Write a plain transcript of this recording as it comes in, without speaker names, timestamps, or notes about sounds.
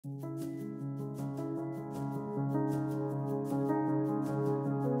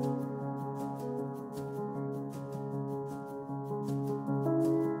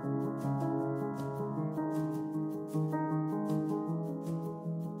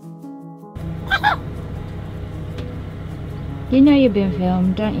You know you're being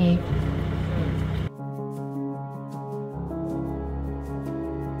filmed, don't you?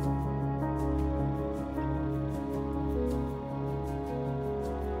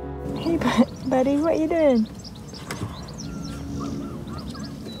 Hey buddy, what are you doing?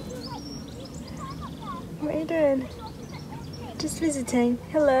 What are you doing? Just visiting.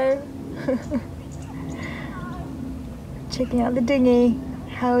 Hello. Checking out the dinghy.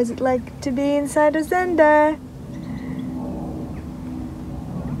 How is it like to be inside a Zender?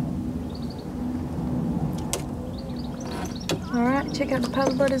 Alright, check out the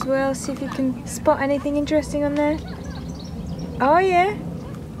paddleboard as well, see if you can spot anything interesting on there. Oh yeah,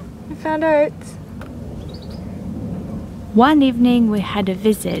 I found oats. One evening we had a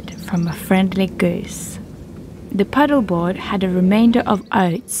visit from a friendly goose. The paddleboard had a remainder of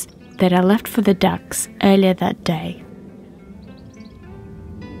oats that I left for the ducks earlier that day.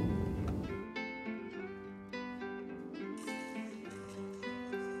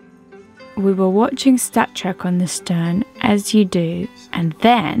 We were watching Star Trek on the stern, as you do, and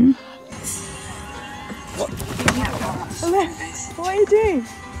then... Hello, what are you doing?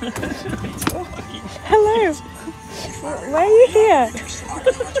 Hello, why are you here?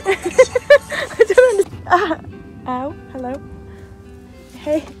 I don't understand. Ow, hello.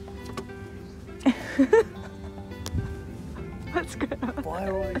 Hey. What's going on? Why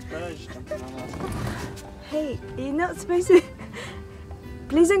are all these birds jumping on us? Hey, you're not supposed to...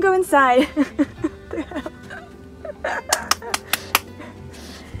 Please don't go inside.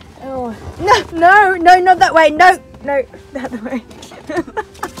 Oh, no, not that way. No, not that way.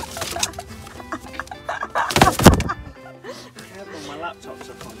 Careful, my laptop's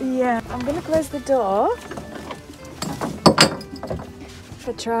up on. Yeah, I'm gonna close the door.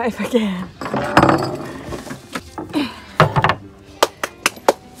 For try if I can.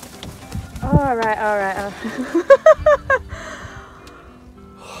 All right.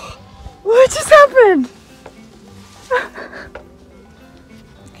 What just happened?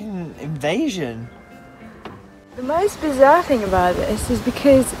 Fucking invasion. The most bizarre thing about this is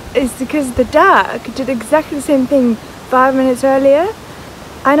because the duck did exactly the same thing 5 minutes earlier,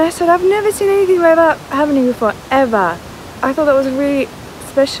 and I said I've never seen anything like that happening before, ever. I thought that was really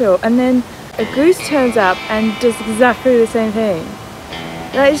special, and then a goose turns up and does exactly the same thing.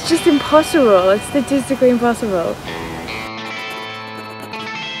 That is just impossible. It's statistically impossible.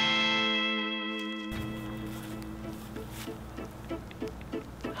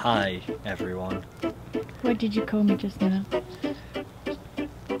 Hi, everyone. What did you call me just now?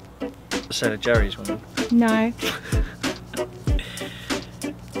 So Jerry's one. No.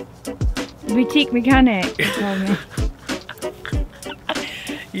 Boutique mechanic, you told me.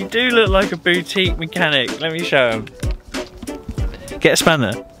 You do look like a boutique mechanic. Let me show him. Get a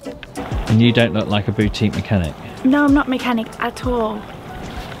spanner. And you don't look like a boutique mechanic. No, I'm not mechanic at all.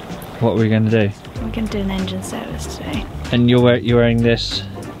 What are we going to do? We're going to do an engine service today. And you're wearing this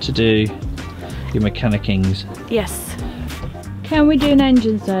to do your mechanickings. Yes. Can we do an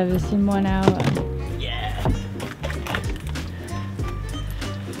engine service in 1 hour? Yeah.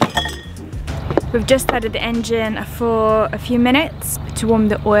 We've just started the engine for a few minutes to warm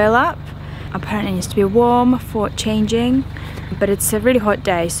the oil up. Apparently it needs to be warm for changing, but it's a really hot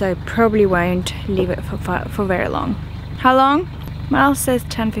day, so probably won't leave it for very long. How long? Miles says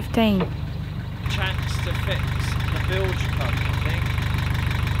 10-15. Chance to fix the bilge pump, I think.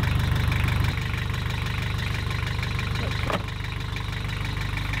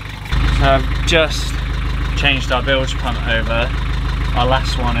 So I've just changed our bilge pump over. Our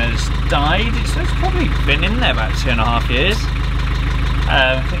last one has died. It's probably been in there about 2.5 years.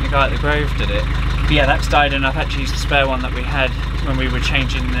 I think the guy at the Grove did it. But yeah, that's died, and I've actually used the spare one that we had when we were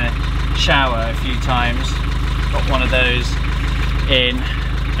changing the shower a few times. Got one of those in.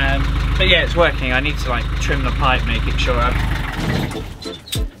 But yeah, it's working. I need to like trim the pipe, make it sure I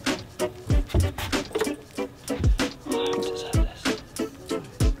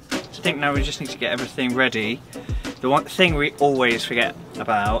think now we just need to get everything ready. The one thing we always forget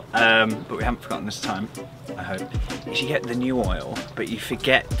about, but we haven't forgotten this time, I hope, is you get the new oil, but you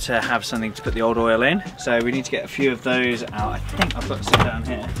forget to have something to put the old oil in. So we need to get a few of those out. I think I've got some down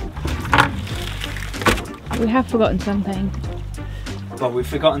here. We have forgotten something. Well, we've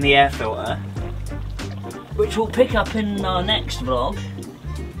forgotten the air filter, which we'll pick up in our next vlog.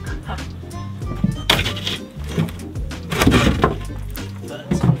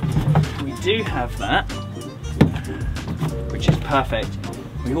 But we do have that, which is perfect.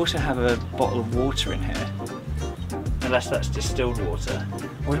 We also have a bottle of water in here, unless that's distilled water.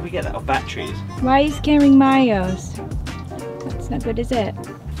 Where do we get that? Off batteries? Why are you scaring Marios? That's not good, is it?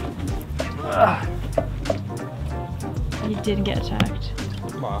 You didn't get attacked.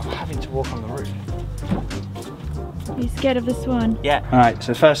 Well, I'm having to walk on the roof. Are you scared of the swan? Yeah. Alright,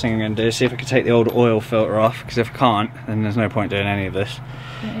 so the first thing I'm going to do is see if I can take the old oil filter off, because if I can't, then there's no point doing any of this.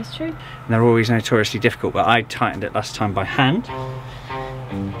 That is true. And they're always notoriously difficult, but I tightened it last time by hand.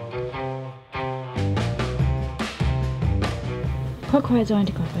 Clockwise or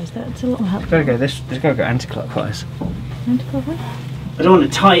anti-clockwise? That's a lot more helpful. Gotta go this. It's gotta go anti-clockwise. Anti-clockwise? I don't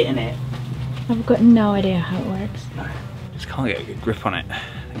want to tighten it. I've got no idea how it works. No, just can't get a good grip on it. I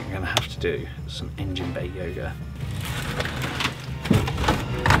think I'm gonna have to do some engine bay yoga.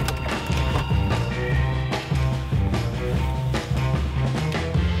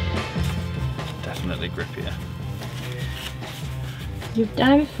 Definitely grippier. You've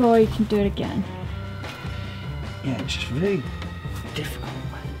done it before, you can do it again. Yeah, it's just really difficult.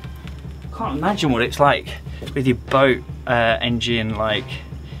 I can't imagine what it's like with your boat engine, like,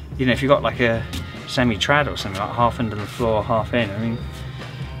 you know, if you've got like a semi-trad or something, like half under the floor, half in. I mean,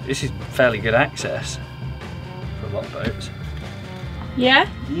 this is fairly good access for a lot of boats. Yeah?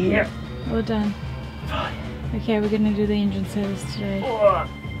 Yeah. Well done. Okay, we're gonna do the engine service today.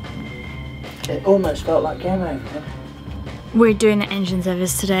 It almost felt like game over. We're doing the engine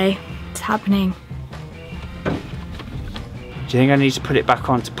service today. It's happening. Do you think I need to put it back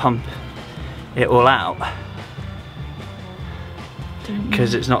on to pump it all out?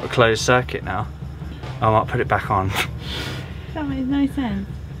 Because it's not a closed circuit now. I might put it back on. That makes no sense.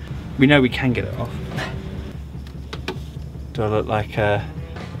 We know we can get it off. Do I look like a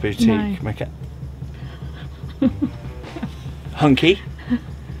boutique mechanic? Hunky?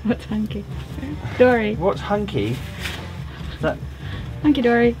 What's hunky? Dory. What's hunky? Is that... Hunky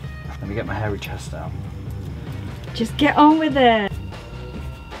dory. Let me get my hairy chest out. Just get on with it.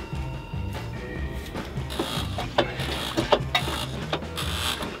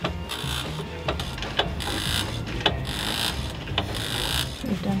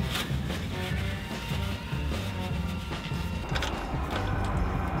 We've done.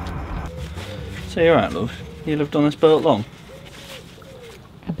 So you're right, love. You lived on this boat long?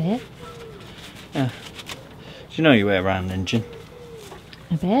 A bit. Yeah. Do you know you wear around an engine?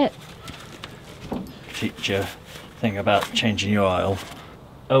 A bit. Teach you thing about changing your oil.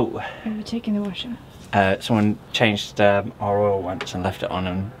 Oh. Are we taking the washer? Someone changed our oil once and left it on,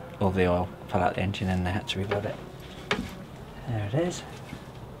 and all the oil fell out the engine and they had to reload it. There it is.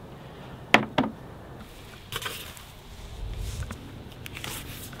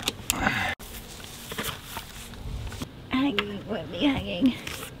 Hanging, won't be hanging.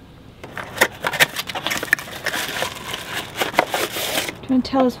 Do you want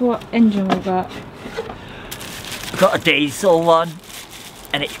to tell us what engine we've got? We've got a diesel one,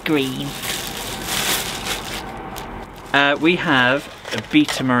 and it's green. We have a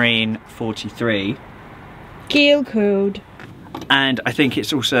Beta Marine 43. Keel cooled. And I think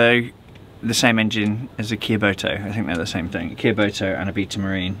it's also the same engine as a Kia Boto. I think they're the same thing. A Kia Boto and a Beta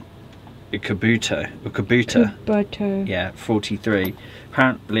Marine. A Kabuto. Yeah, 43.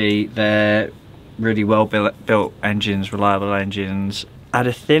 Apparently they're really well built engines, reliable engines. Add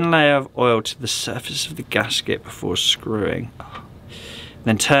a thin layer of oil to the surface of the gasket before screwing.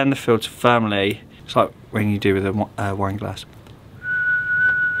 Then turn the filter firmly. It's like when you do with a wine glass.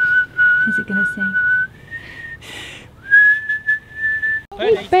 Is it gonna sing?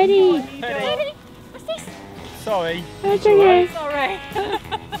 Hey, Betty! Betty! What's this? Sorry. It's okay. Sorry.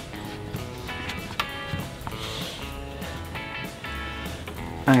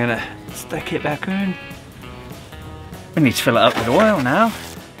 I'm gonna stick it back in. We need to fill it up with oil now.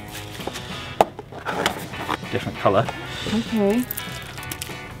 Different colour. Okay.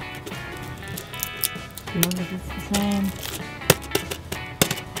 As long as it's the same.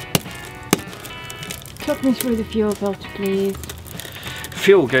 Talk me through the fuel filter, please.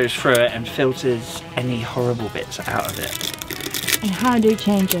 Fuel goes through it and filters any horrible bits out of it. And how do you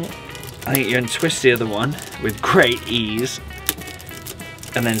change it? I think you untwist the other one with great ease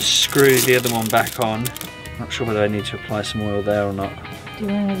and then screw the other one back on. Not sure whether I need to apply some oil there or not. Do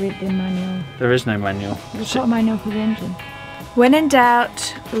you want to read the manual? There is no manual. We've got a manual for the engine. When in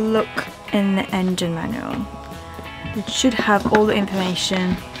doubt, look in the engine manual. It should have all the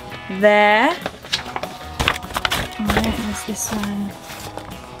information there. Alright, what's this one?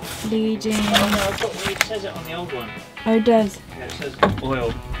 Leading. Oh no, I thought it says it on the old one. Oh, it does. Yeah, it says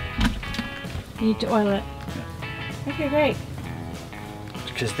oil. You need to oil it. Yeah. Okay, great.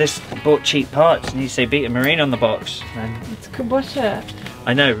 Because this bought cheap parts and you say Beta Marine on the box. And It's Kubota.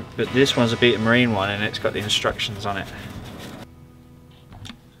 I know, but this one's a Beta Marine one and it's got the instructions on it.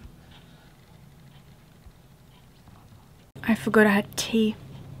 I forgot I had tea.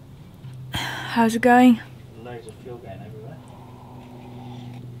 How's it going? Loads of fuel going everywhere.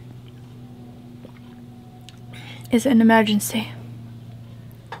 Is it an emergency?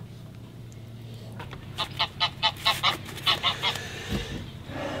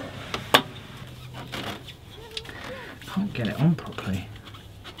 Can't get it on properly.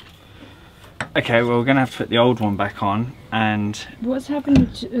 Okay, well we're gonna have to put the old one back on. And what's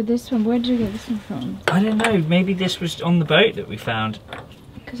happened to this one? Where did you get this one from? I don't know, maybe this was on the boat that we found.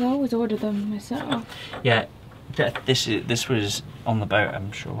 Because I always order them myself. Yeah, this was on the boat,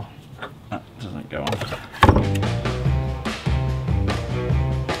 I'm sure. That doesn't go on.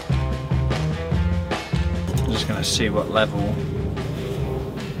 I'm just gonna see what level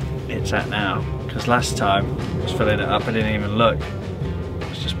it's at now. Because last time I was filling it up, I didn't even look. I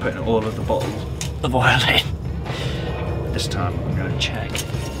was just putting all of the bottles of oil in. This time I'm going to check.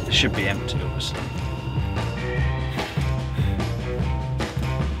 It should be empty, obviously.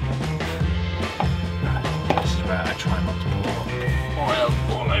 This is where I try not to pour oil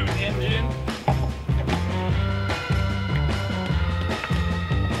all over the engine.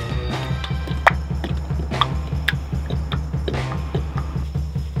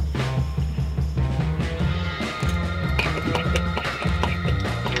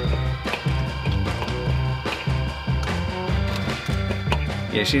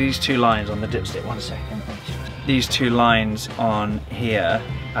 Yeah, see these two lines on the dipstick, 1 second. These two lines on here,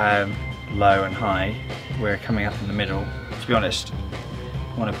 low and high, we're coming up in the middle. To be honest,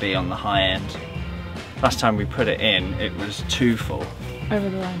 I want to be on the high end. Last time we put it in, it was too full. Over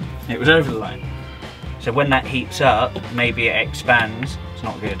the line. It was over the line. So when that heats up, maybe it expands. It's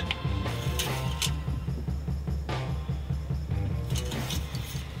not good.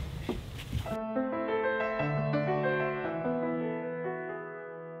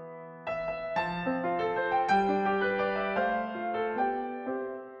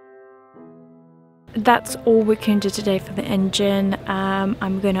 That's all we can do today for the engine.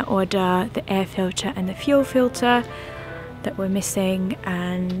 I'm gonna order the air filter and the fuel filter that we're missing,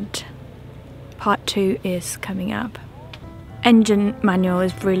 and part 2 is coming up. Engine manual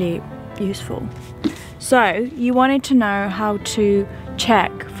is really useful. So you wanted to know how to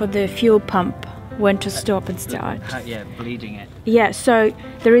check for the fuel pump, when to stop and start. Yeah, bleeding it. Yeah, so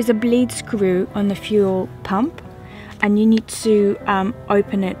there is a bleed screw on the fuel pump, and you need to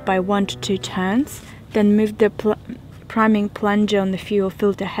open it by 1 to 2 turns, then move the priming plunger on the fuel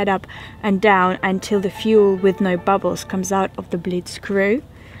filter head up and down until the fuel with no bubbles comes out of the bleed screw.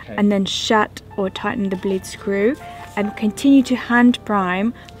 Okay. And then shut or tighten the bleed screw and continue to hand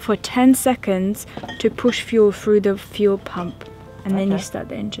prime for 10 seconds to push fuel through the fuel pump, and then you start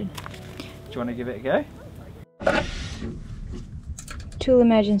the engine. Do you want to give it a go? Tool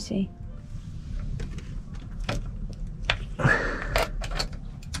emergency.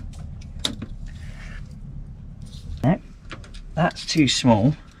 No, that's too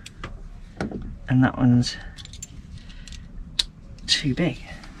small, and that one's too big.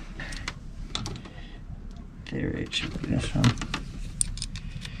 There, it should be this one.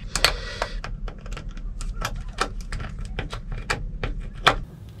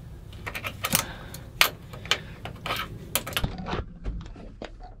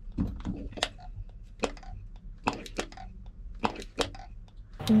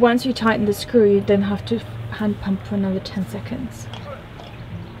 Once you tighten the screw, you then have to hand pump for another 10 seconds.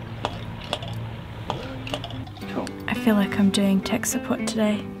 Cool. I feel like I'm doing tech support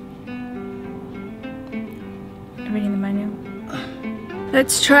today. Reading the manual.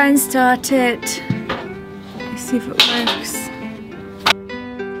 Let's try and start it. Let's see if it works.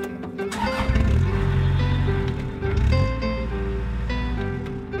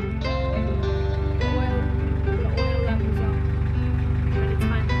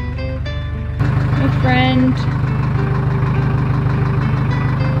 Friend.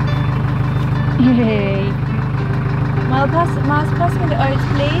 Yay. Miles, pass me the oats,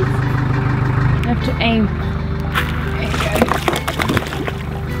 please. I have to aim. There you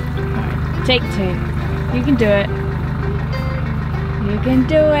go. Take 2. You can do it. You can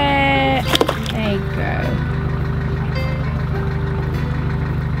do it. There you go.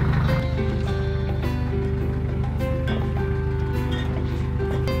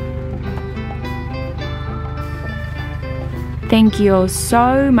 Thank you all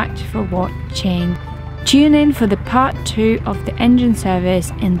so much for watching. Tune in for the part 2 of the engine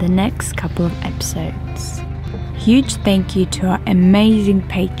service in the next couple of episodes. Huge thank you to our amazing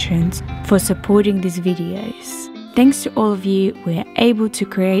patrons for supporting these videos. Thanks to all of you, we are able to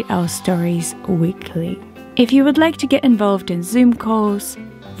create our stories weekly. If you would like to get involved in Zoom calls,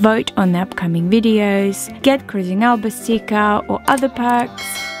 vote on the upcoming videos, get Cruising Alba sticker or other perks,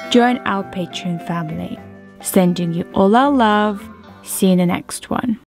 join our Patreon family. Sending you all our love. See you in the next one.